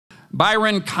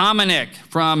Byron Kominek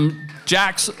from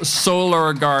Jack's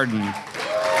Solar Garden.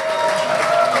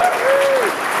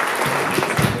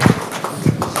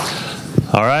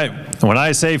 All right, when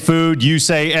I say food, you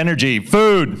say energy.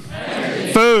 Food.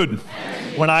 Energy. Food.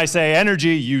 Energy. When I say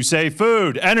energy, you say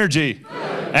food. Energy.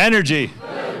 Food. Energy.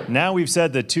 Food. Now we've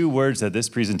said the two words that this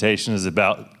presentation is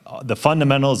about, the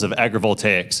fundamentals of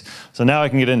agrivoltaics. So now I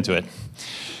can get into it.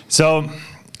 So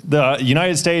the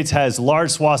United States has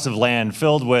large swaths of land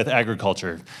filled with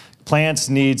agriculture. Plants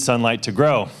need sunlight to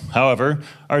grow. However,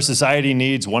 our society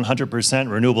needs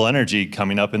 100% renewable energy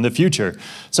coming up in the future.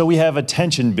 So we have a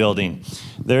tension building.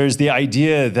 There's the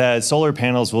idea that solar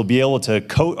panels will be able to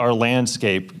coat our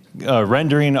landscape,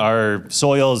 rendering our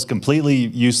soils completely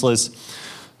useless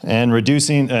and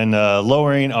reducing and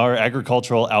lowering our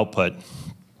agricultural output.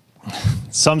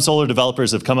 Some solar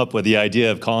developers have come up with the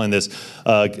idea of calling this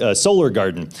a solar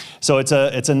garden. So it's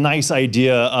a nice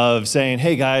idea of saying,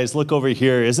 hey guys, look over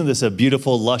here. Isn't this a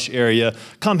beautiful, lush area?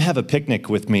 Come have a picnic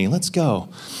with me. Let's go.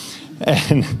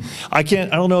 And I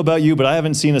don't know about you, but I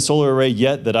haven't seen a solar array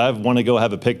yet that I want to go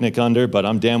have a picnic under, but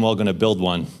I'm damn well going to build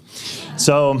one.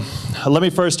 So let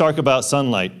me first talk about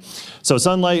sunlight. So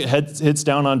sunlight hits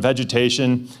down on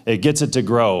vegetation, it gets it to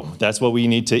grow. That's what we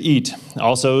need to eat.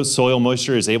 Also, soil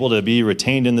moisture is able to be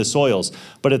retained in the soils.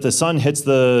 But if the sun hits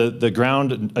the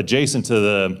ground adjacent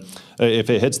to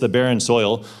if it hits the barren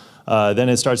soil, then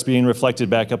it starts being reflected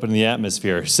back up into the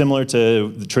atmosphere, similar to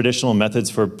the traditional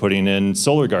methods for putting in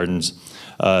solar gardens.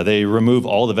 They remove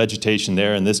all the vegetation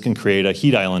there, and this can create a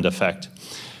heat island effect.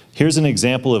 Here's an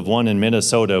example of one in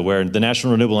Minnesota where the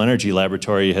National Renewable Energy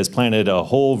Laboratory has planted a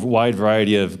whole wide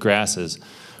variety of grasses.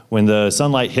 When the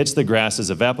sunlight hits the grasses,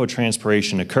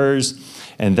 evapotranspiration occurs,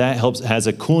 and that has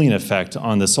a cooling effect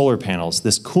on the solar panels.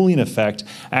 This cooling effect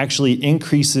actually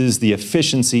increases the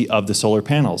efficiency of the solar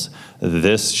panels.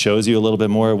 This shows you a little bit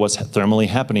more of what's thermally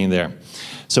happening there.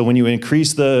 So when you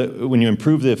improve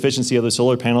the efficiency of the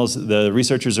solar panels, the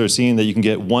researchers are seeing that you can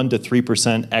get 1 to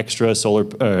 3% extra solar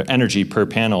energy per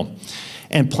panel.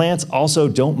 And plants also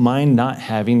don't mind not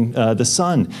having the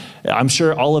sun. I'm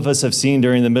sure all of us have seen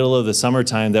during the middle of the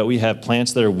summertime that we have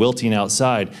plants that are wilting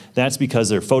outside. That's because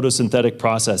their photosynthetic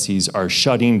processes are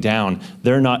shutting down.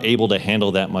 They're not able to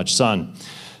handle that much sun.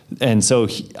 And so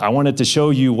I wanted to show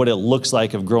you what it looks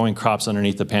like of growing crops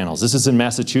underneath the panels. This is in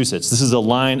Massachusetts. This is a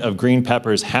line of green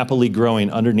peppers happily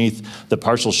growing underneath the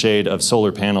partial shade of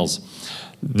solar panels.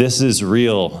 This is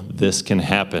real. This can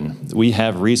happen. We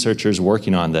have researchers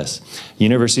working on this.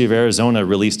 University of Arizona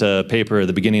released a paper at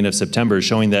the beginning of September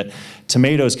showing that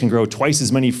tomatoes can grow twice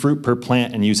as many fruit per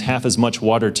plant and use half as much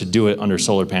water to do it under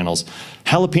solar panels.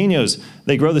 Jalapenos,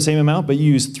 they grow the same amount but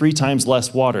use 3 times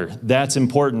less water. That's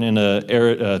important in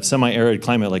a semi-arid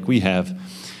climate like we have.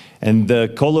 And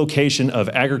the co-location of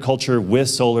agriculture with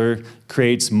solar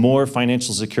creates more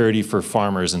financial security for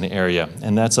farmers in the area.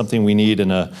 And that's something we need in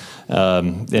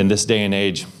this day and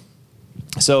age.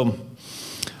 So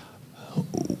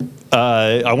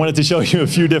I wanted to show you a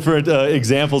few different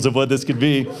examples of what this could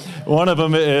be. One of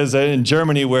them is in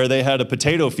Germany where they had a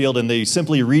potato field and they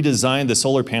simply redesigned the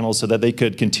solar panels so that they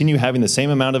could continue having the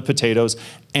same amount of potatoes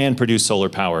and produce solar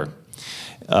power.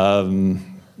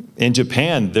 In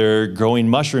Japan, they're growing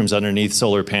mushrooms underneath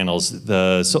solar panels.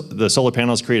 The solar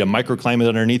panels create a microclimate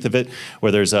underneath of it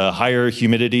where there's a higher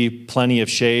humidity, plenty of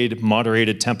shade,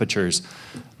 moderated temperatures.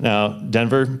 Now,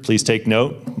 Denver, please take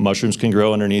note. Mushrooms can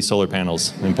grow underneath solar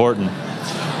panels. Important.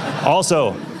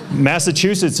 Also,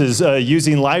 Massachusetts is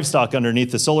using livestock underneath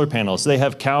the solar panels. They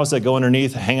have cows that go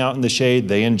underneath, hang out in the shade.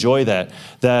 They enjoy that.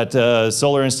 That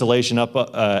solar installation up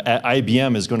at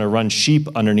IBM is going to run sheep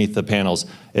underneath the panels.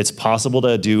 It's possible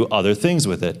to do other things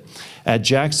with it. At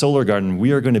Jack's Solar Garden,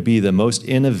 we are going to be the most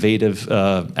innovative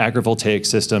agrivoltaic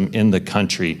system in the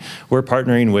country. We're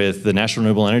partnering with the National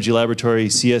Renewable Energy Laboratory,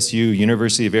 CSU,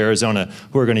 University of Arizona,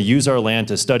 who are going to use our land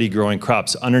to study growing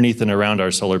crops underneath and around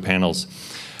our solar panels.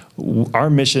 Our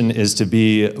mission is to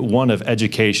be one of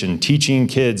education, teaching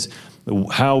kids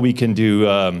how we can do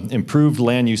improved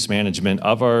land use management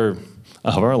of our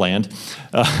land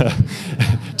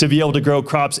to be able to grow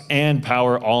crops and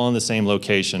power all in the same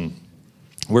location.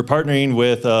 We're partnering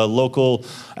with local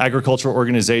agricultural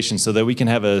organizations so that we can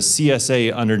have a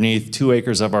CSA underneath 2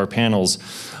 acres of our panels.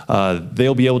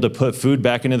 They'll be able to put food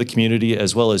back into the community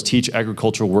as well as teach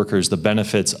agricultural workers the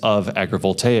benefits of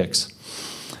agrivoltaics.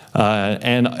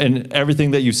 And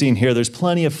everything that you've seen here, there's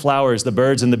plenty of flowers. The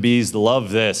birds and the bees love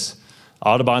this.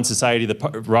 Audubon Society,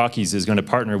 the Rockies, is going to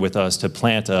partner with us to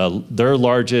plant their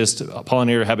largest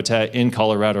pollinator habitat in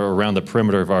Colorado around the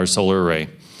perimeter of our solar array.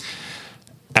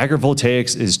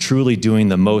 Agrivoltaics is truly doing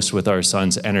the most with our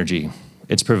sun's energy.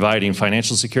 It's providing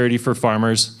financial security for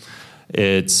farmers.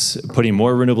 It's putting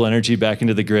more renewable energy back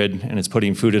into the grid, and it's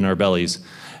putting food in our bellies.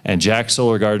 And Jack's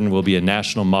Solar Garden will be a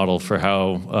national model for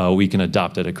how we can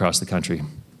adopt it across the country.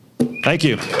 Thank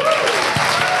you.